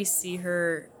point, we see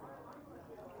her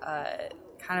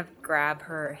kind of grab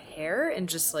her hair and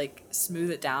just like smooth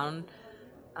it down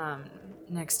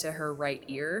next to her right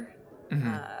ear.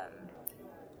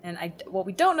 And what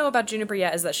we don't know about Juniper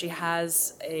yet is that she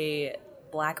has a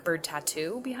blackbird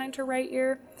tattoo behind her right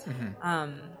ear.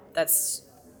 That's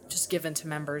just given to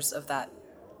members of that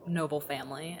noble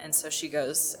family. And so she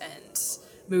goes and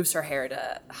moves her hair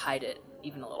to hide it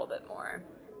even a little bit more.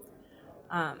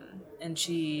 And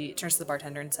she turns to the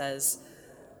bartender and says,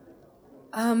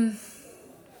 I'm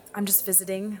just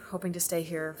visiting, hoping to stay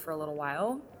here for a little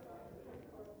while.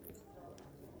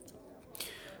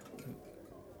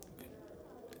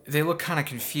 They look kind of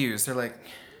confused. They're like,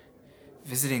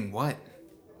 visiting what?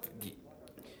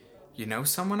 You know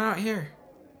someone out here?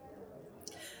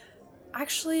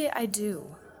 Actually, I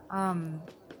do.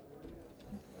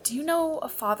 Do you know a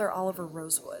Father Oliver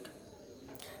Rosewood?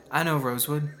 I know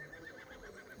Rosewood.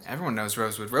 Everyone knows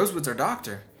Rosewood. Rosewood's our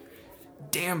doctor.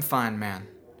 Damn fine man.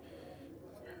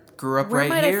 Grew up Where right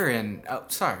might I here and... Oh,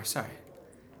 sorry.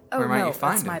 Oh, Where might no, you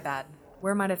find that's him? my bad.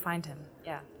 Where might I find him?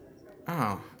 Yeah.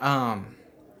 Oh,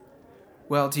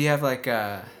 well, do you have like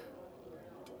I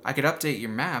could update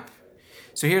your map.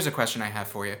 So here's a question I have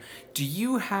for you. Do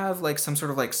you have like some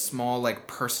sort of like small like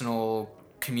personal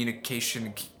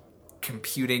communication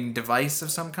computing device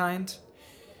of some kind?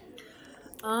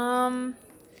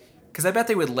 Because I bet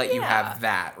they would let you Yeah. have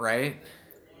that, right?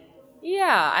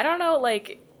 Yeah, I don't know,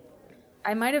 like,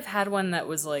 I might have had one that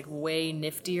was, like, way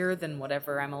niftier than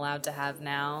whatever I'm allowed to have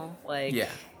now. Like, Yeah.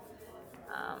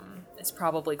 It's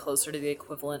probably closer to the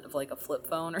equivalent of, like, a flip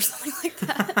phone or something like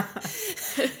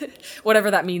that. Whatever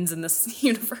that means in this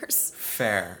universe.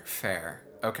 Fair.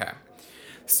 Okay.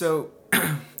 So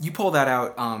you pull that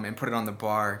out and put it on the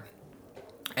bar,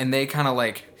 and they kind of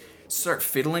like start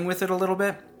fiddling with it a little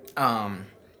bit.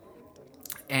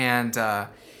 And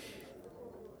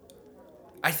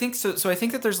I think so. So I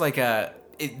think that there's like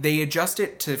they adjust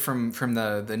it to from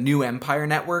the new Empire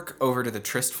network over to the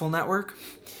Tristful network,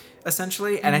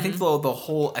 essentially. And I think the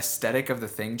whole aesthetic of the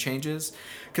thing changes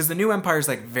because the new Empire is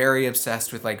like very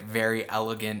obsessed with like very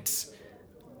elegant,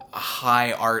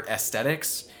 high art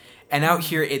aesthetics, and out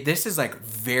here this is like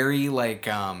very like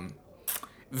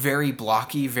very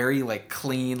blocky, very like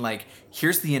clean. Like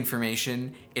here's the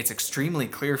information. It's extremely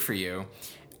clear for you.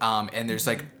 And there's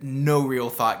like no real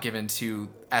thought given to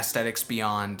aesthetics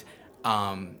beyond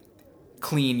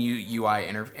clean UI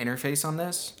interface on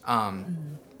this.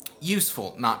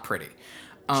 Useful, not pretty.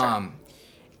 Sure.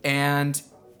 And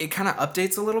it kind of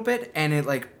updates a little bit, and it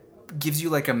like gives you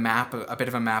like a map, a bit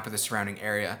of a map of the surrounding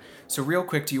area. So real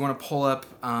quick, do you want to pull up?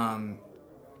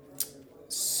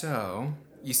 So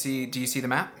do you see the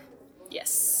map?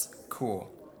 Yes. Cool.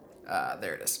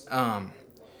 There it is.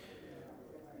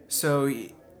 So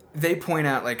they point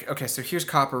out like, okay, so here's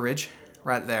Copper Ridge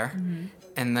right there.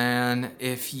 And then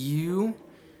if you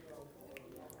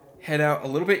head out a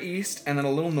little bit east and then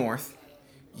a little north,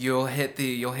 you'll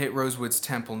hit Rosewood's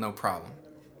temple, no problem.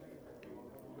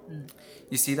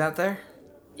 You see that there?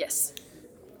 Yes.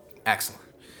 Excellent.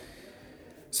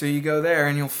 So you go there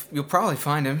and you'll probably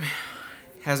find him.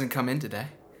 Hasn't come in today.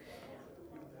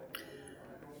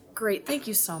 Great. Thank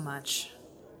you so much.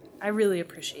 I really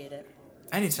appreciate it.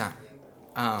 Anytime.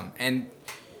 And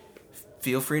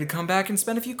feel free to come back and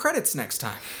spend a few credits next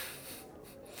time.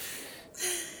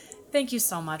 Thank you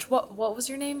so much. What was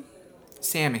your name?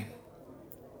 Sammy.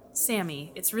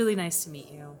 Sammy. It's really nice to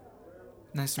meet you.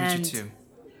 Nice to meet you And- too.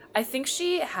 I think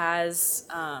she has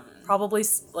probably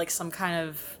like some kind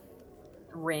of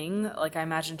ring. Like I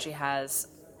imagine she has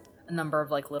a number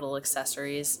of like little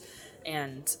accessories,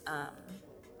 and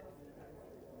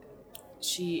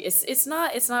it's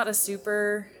not a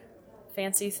super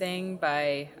fancy thing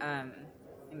by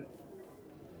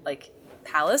like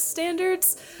palace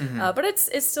standards, but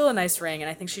it's still a nice ring. And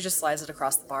I think she just slides it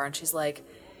across the bar, and she's like,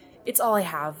 "It's all I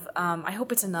have. I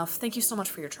hope it's enough. Thank you so much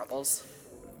for your troubles."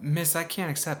 Miss, I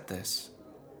can't accept this.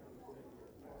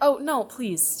 Oh, no,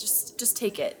 please, just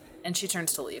take it. And she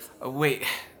turns to leave. Wait.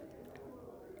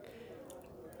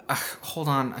 Hold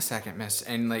on a second, miss.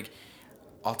 And, like,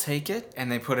 I'll take it,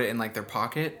 and they put it in, like, their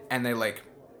pocket, and they, like,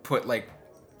 put, like,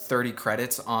 30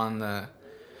 credits on the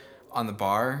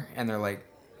bar, and they're like,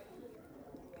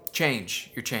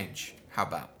 your change. How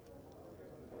about?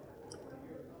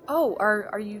 Oh,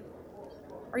 are you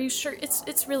sure?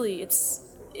 It's really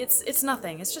it's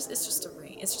nothing. It's just a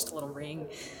ring. It's just a little ring.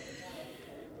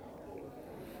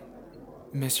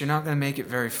 Miss, you're not gonna make it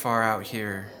very far out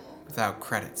here without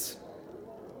credits.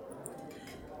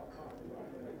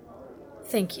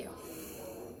 Thank you.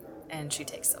 And she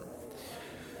takes them.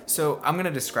 So I'm going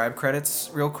to describe credits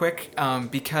real quick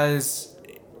because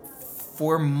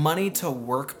for money to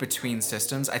work between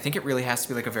systems, I think it really has to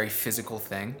be like a very physical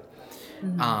thing.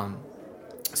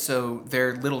 So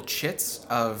they're little chits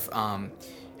of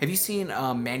Have you seen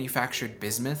manufactured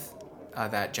bismuth,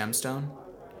 that gemstone?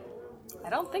 I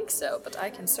don't think so, but I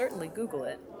can certainly Google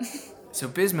it. So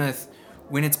bismuth,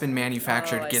 when it's been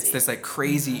manufactured, Oh, I gets see. this like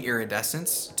crazy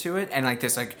iridescence to it, and like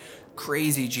this like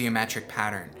crazy geometric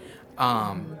pattern.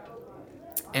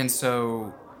 And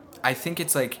so I think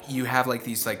it's like you have like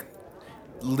these like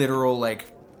literal like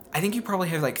I think you probably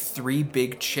have like 3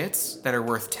 big chits that are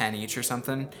worth 10 each or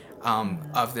something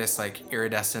of this like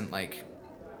iridescent like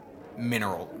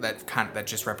mineral that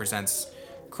just represents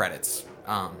credits.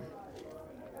 And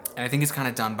I think it's kind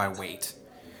of done by weight,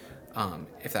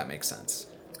 if that makes sense.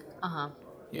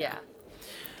 Yeah.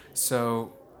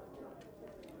 So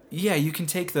yeah, you can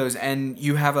take those, and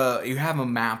you have a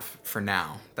map for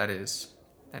now. That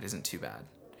isn't too bad.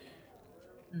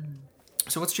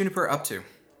 So what's Juniper up to?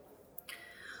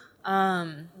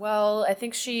 Well, I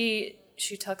think she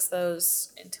tucks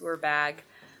those into her bag,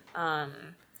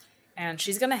 and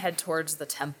she's gonna head towards the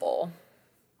temple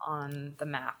on the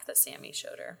map that Sammy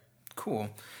showed her. Cool.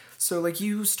 So like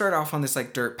you start off on this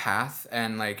like dirt path,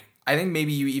 and like I think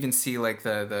maybe you even see like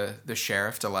the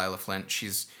sheriff, Delilah Flint.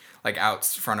 She's like out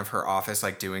front of her office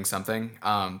like doing something.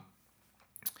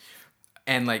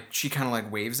 And like she kind of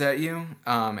like waves at you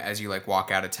as you like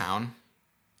walk out of town.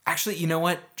 Actually, you know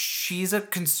what? She's a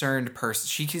concerned person.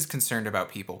 She's concerned about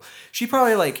people. She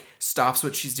probably like stops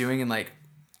what she's doing and like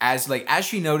as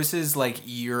she notices like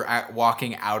you're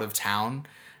walking out of town,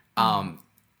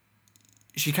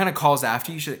 she kind of calls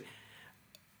after you. She's like,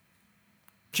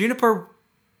 Juniper,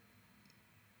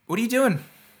 what are you doing?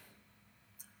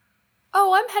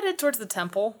 Oh, I'm headed towards the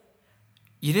temple.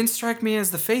 You didn't strike me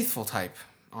as the faithful type,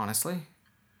 honestly.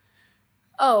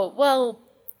 Oh, well,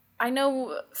 I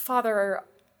know Father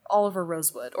Oliver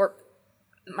Rosewood, or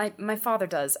my father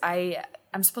does.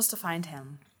 I'm supposed to find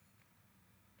him.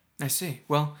 I see.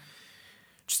 Well,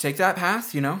 just take that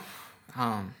path, you know.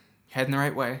 Heading the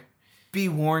right way. Be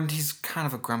warned, he's kind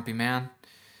of a grumpy man.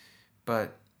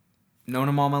 But known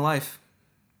him all my life.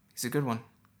 He's a good one.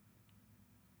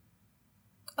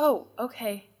 Oh,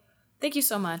 okay. Thank you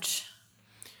so much.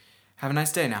 Have a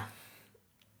nice day now.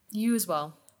 You as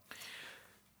well.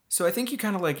 So I think you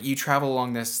kind of like you travel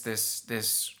along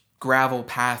this gravel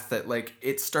path that like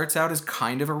it starts out as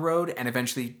kind of a road and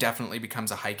eventually definitely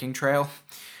becomes a hiking trail.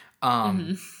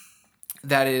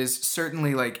 That is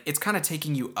certainly like it's kind of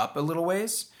taking you up a little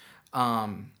ways,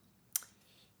 and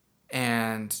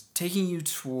taking you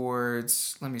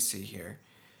towards. Let me see here.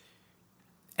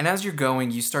 And as you're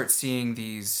going, you start seeing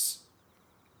these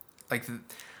like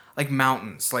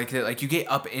mountains, like you get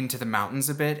up into the mountains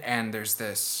a bit, and there's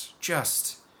this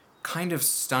just kind of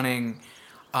stunning,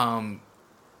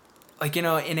 like you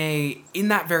know, in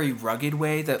that very rugged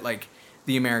way that like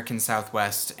the American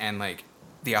Southwest and like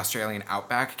the Australian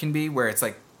outback can be, where it's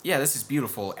like, yeah, this is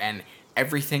beautiful, and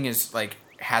everything is like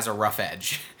has a rough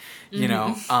edge, you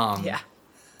know. Yeah.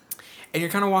 And you're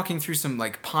kind of walking through some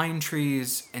like pine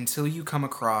trees until you come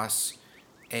across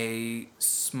a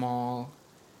small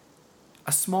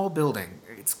building.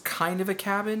 It's kind of a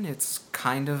cabin. It's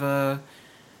kind of a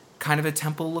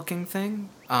temple looking thing.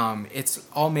 It's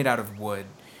all made out of wood,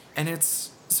 and it's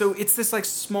this like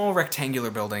small rectangular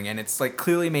building, and it's like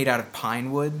clearly made out of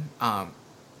pine wood,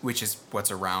 which is what's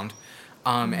around.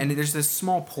 And there's this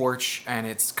small porch, and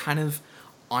it's kind of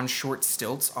on short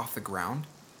stilts off the ground.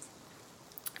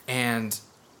 And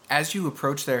as you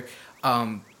approach there,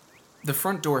 the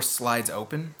front door slides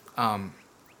open.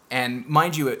 And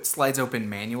mind you, it slides open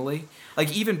manually.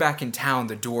 Like even back in town,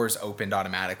 the doors opened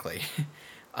automatically.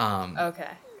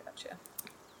 Okay, gotcha.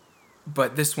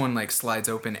 But this one like slides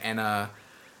open, and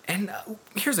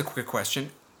here's a quick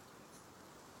question: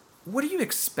 what are you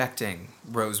expecting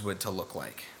Rosewood to look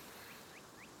like?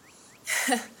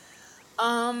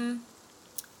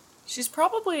 She's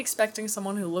probably expecting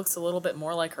someone who looks a little bit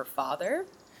more like her father.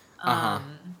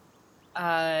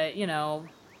 You know,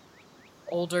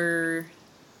 older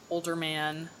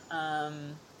man.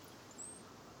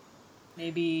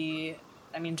 Maybe,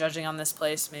 I mean, judging on this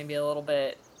place, maybe a little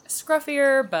bit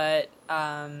scruffier, but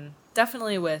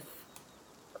definitely with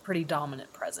a pretty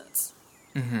dominant presence.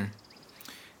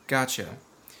 Gotcha.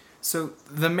 So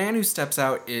the man who steps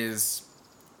out is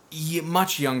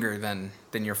much younger than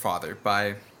your father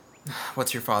by,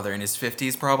 what's your father, in his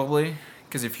 50s probably?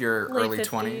 Because if you're Late early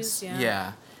 50s, 20s.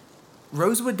 yeah.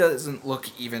 Rosewood doesn't look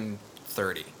even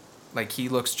 30. Like he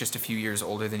looks just a few years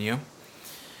older than you.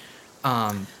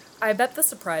 I bet the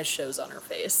surprise shows on her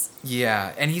face.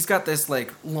 Yeah, and he's got this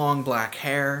like long black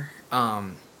hair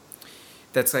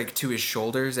that's like to his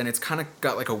shoulders, and it's kind of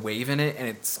got like a wave in it, and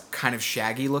it's kind of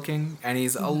shaggy looking, and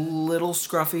he's a little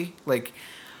scruffy, like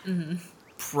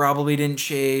probably didn't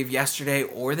shave yesterday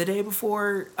or the day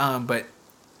before, but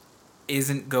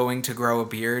isn't going to grow a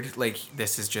beard. Like,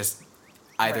 this is just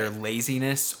either Right.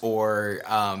 laziness or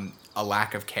a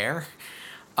lack of care.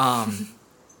 And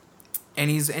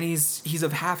he's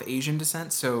of half Asian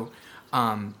descent, so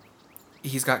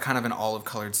he's got kind of an olive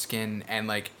colored skin, and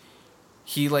like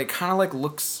he like kind of like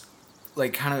looks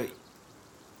like kind of,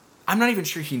 I'm not even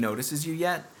sure he notices you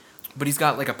yet, but he's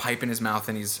got like a pipe in his mouth,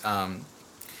 and he's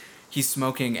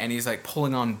smoking, and he's like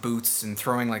pulling on boots and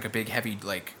throwing like a big heavy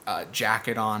like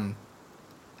jacket on,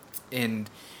 and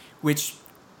which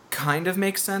kind of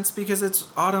makes sense because it's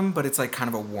autumn, but it's like kind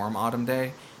of a warm autumn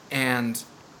day. And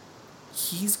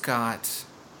he's got,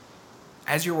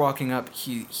 as you're walking up,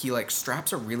 he like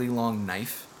straps a really long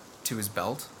knife to his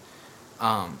belt,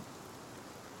 and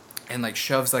like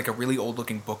shoves like a really old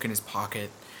looking book in his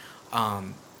pocket,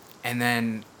 and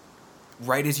then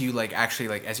right as you like actually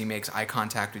like as he makes eye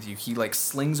contact with you, he like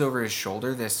slings over his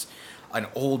shoulder an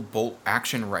old bolt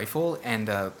action rifle and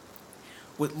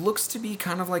what looks to be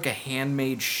kind of like a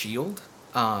handmade shield,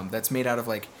 that's made out of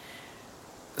like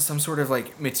some sort of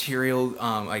like material,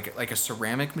 like a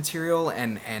ceramic material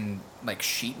and like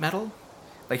sheet metal.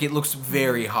 Like, it looks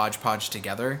very hodgepodge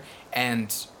together,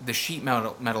 and the sheet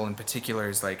metal in particular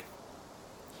is like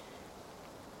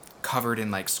covered in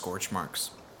like scorch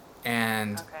marks.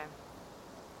 And Okay.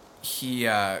 he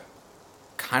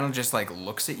kind of just like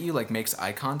looks at you, like makes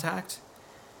eye contact.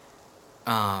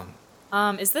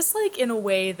 Is this like in a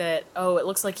way that, oh, it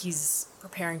looks like he's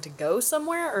preparing to go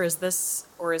somewhere, or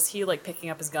is he like picking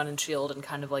up his gun and shield and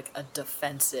kind of like a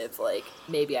defensive, like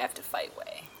maybe I have to fight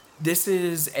way? This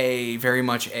is a very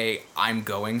much a I'm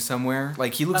going somewhere.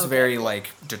 Like, he looks Okay. very like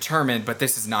determined, but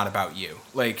this is not about you.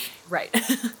 Like, Right.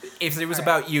 if it was Alright.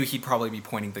 about you, he'd probably be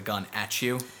pointing the gun at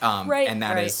you. Right, And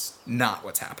that right. is not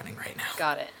what's happening right now.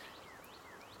 Got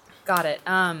it.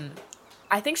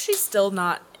 I think she's still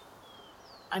not.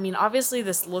 I mean, obviously,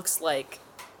 this looks like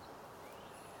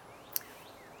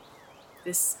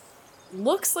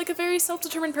a very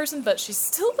self-determined person, but she's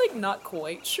still like not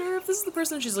quite sure if this is the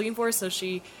person she's looking for. So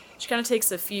she kind of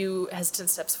takes a few hesitant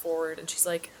steps forward, and she's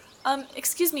like,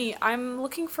 "Excuse me, I'm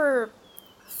looking for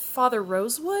Father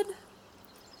Rosewood."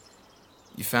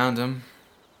 You found him.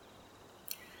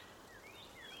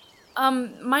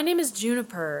 My name is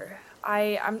Juniper.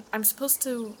 I'm supposed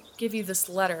to give you this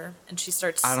letter, and she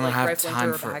starts I don't like have rifling time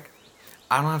through her for. bag.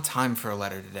 I don't have time for a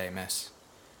letter today, miss.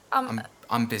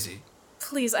 I'm busy.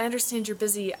 Please, I understand you're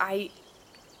busy.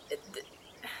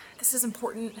 This is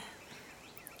important.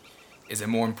 Is it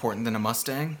more important than a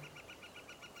Mustang?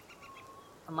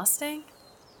 A Mustang?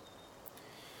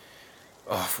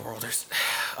 Oh, Worlders.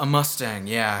 A Mustang,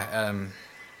 yeah.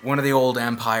 One of the old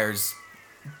Empire's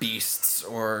beasts,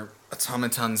 or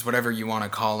automatons, whatever you want to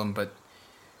call them, but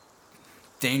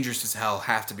dangerous as hell,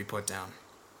 have to be put down.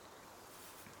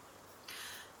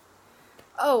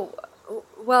 Oh,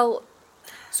 well,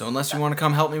 So unless you want to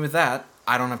come help me with that,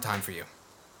 I don't have time for you.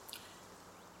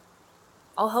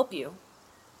 I'll help you.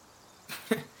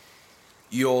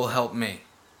 You'll help me.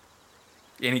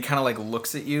 And he kind of like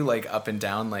looks at you like up and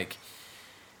down, like,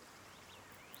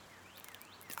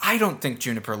 I don't think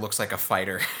Juniper looks like a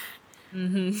fighter.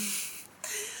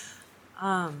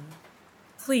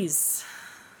 Please,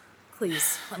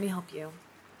 let me help you.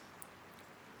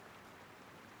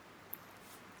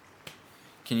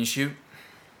 Can you shoot?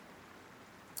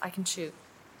 I can shoot.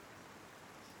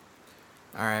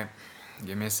 All right,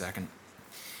 give me a second.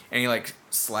 And he like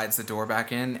slides the door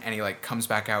back in, and he like comes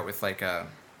back out with like a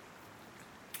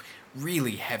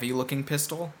really heavy looking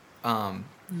pistol,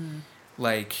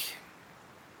 like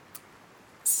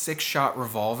 6-shot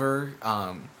revolver,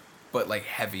 but like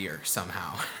heavier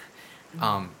somehow.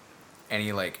 And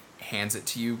he like hands it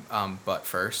to you, butt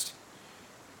first.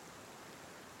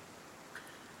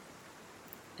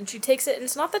 And she takes it, and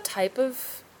it's not the type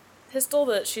of pistol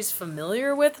that she's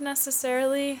familiar with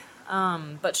necessarily,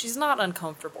 but she's not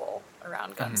uncomfortable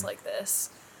around guns like this.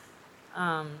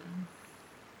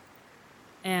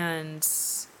 And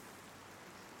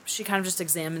she kind of just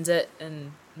examines it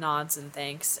and nods and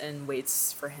thanks and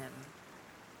waits for him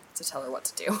to tell her what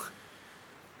to do.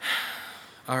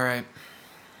 All right,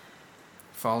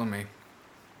 follow me,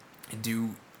 and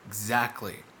do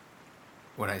exactly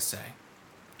what I say.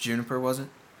 Juniper, was it?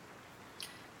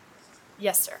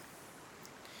 Yes, sir.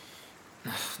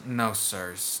 No,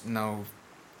 sirs. No,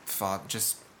 father.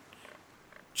 Just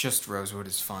Rosewood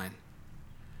is fine.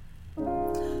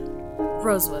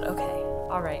 Rosewood, okay.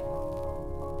 All right.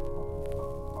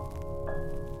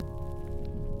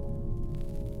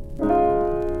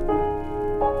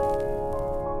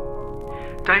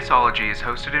 Diceology is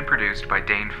hosted and produced by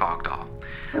Dane Fogdahl.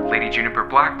 Lady Juniper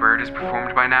Blackbird is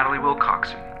performed by Natalie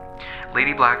Wilcoxon.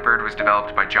 Lady Blackbird was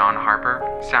developed by John Harper.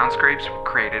 Soundscapes were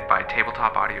created by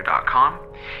tabletopaudio.com.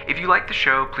 If you like the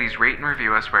show, please rate and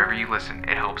review us wherever you listen.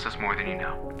 It helps us more than you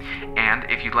know. And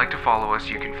if you'd like to follow us,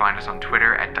 you can find us on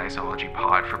Twitter at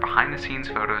DiceologyPod for behind-the-scenes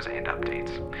photos and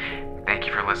updates. Thank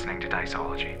you for listening to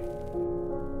Diceology.